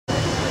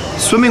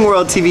Swimming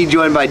World TV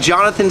joined by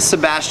Jonathan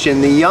Sebastian,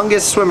 the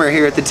youngest swimmer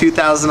here at the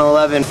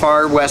 2011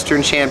 Far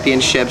Western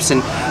Championships.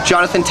 And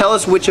Jonathan, tell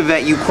us which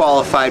event you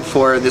qualified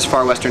for this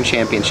Far Western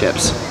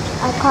Championships.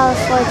 I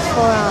qualified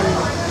for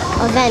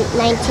event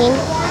 19.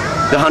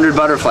 The 100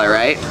 butterfly,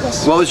 right?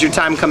 Yes. What was your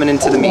time coming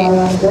into the meet?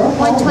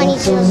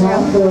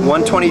 1:20.00.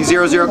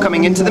 1:20.00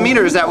 coming into the meet,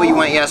 or is that what you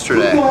went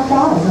yesterday?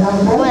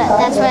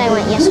 That's what I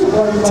went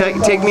yesterday.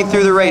 Take me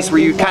through the race. Were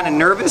you kind of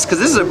nervous? Because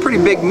this is a pretty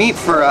big meet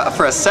for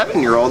a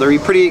 7-year-old. Are you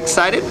pretty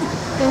excited?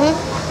 Mm-hmm.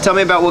 Tell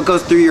me about what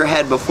goes through your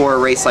head before a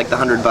race like the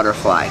 100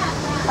 butterfly.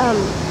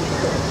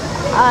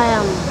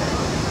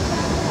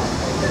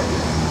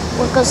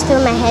 What goes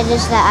through my head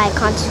is that I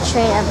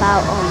concentrate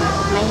about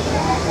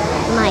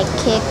my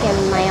kick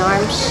and my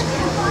arms.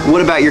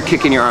 What about your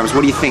kick and your arms?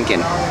 What are you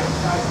thinking?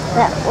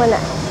 That when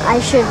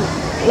I should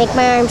make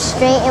my arms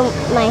straight and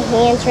my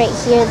hands right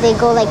here, they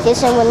go like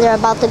this, and when they're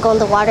about to go in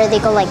the water, they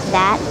go like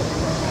that.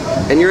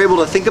 And you're able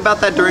to think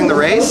about that during the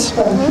race?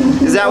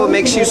 Mm-hmm. Is that what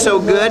makes you so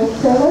good?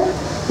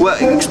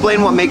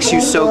 Explain what makes you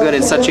so good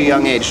at such a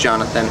young age,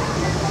 Jonathan.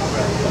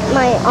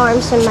 My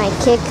arms and my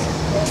kick,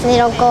 they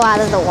don't go out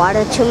of the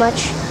water too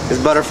much. Is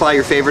butterfly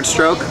your favorite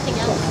stroke?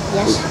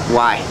 Yes.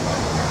 Why?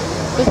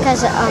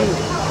 Because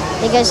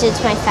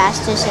it's my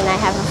fastest and I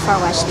have a Far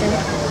Western.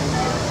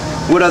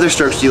 What other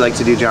strokes do you like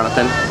to do,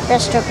 Jonathan?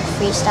 Breaststroke and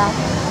freestyle.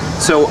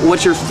 So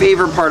what's your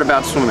favorite part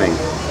about swimming?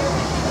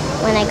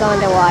 When I go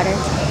underwater.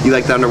 You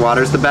like the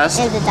underwater's the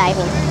best? And the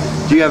diving.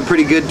 Do you have a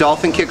pretty good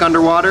dolphin kick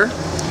underwater? No.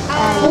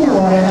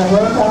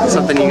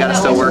 Something you gotta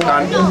still work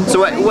on? So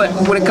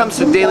when it comes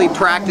to daily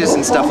practice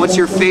and stuff, what's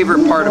your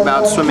favorite part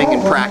about swimming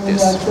in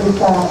practice?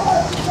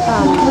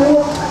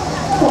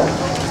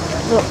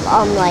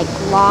 Like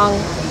long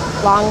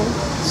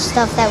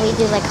stuff that we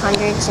do, like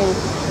 100s and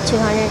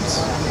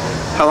 200s.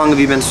 How long have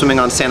you been swimming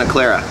on Santa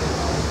Clara?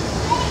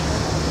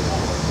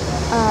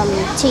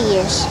 2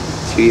 years.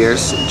 2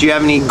 years. Do you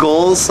have any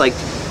goals, like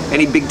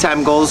any big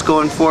time goals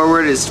going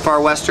forward? Is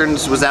Far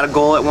Westerns, was that a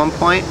goal at one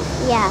point?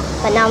 Yeah,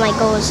 but now my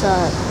goal is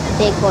a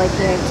big boy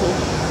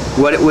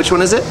PRT. Which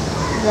one is it?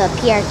 The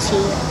PRT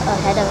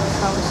ahead of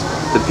Far Western.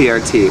 The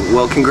PRT.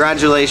 Well,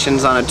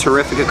 congratulations on a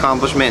terrific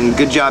accomplishment and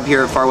good job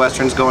here at Far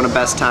Westerns going to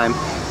best time.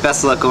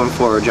 Best of luck going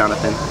forward,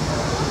 Jonathan.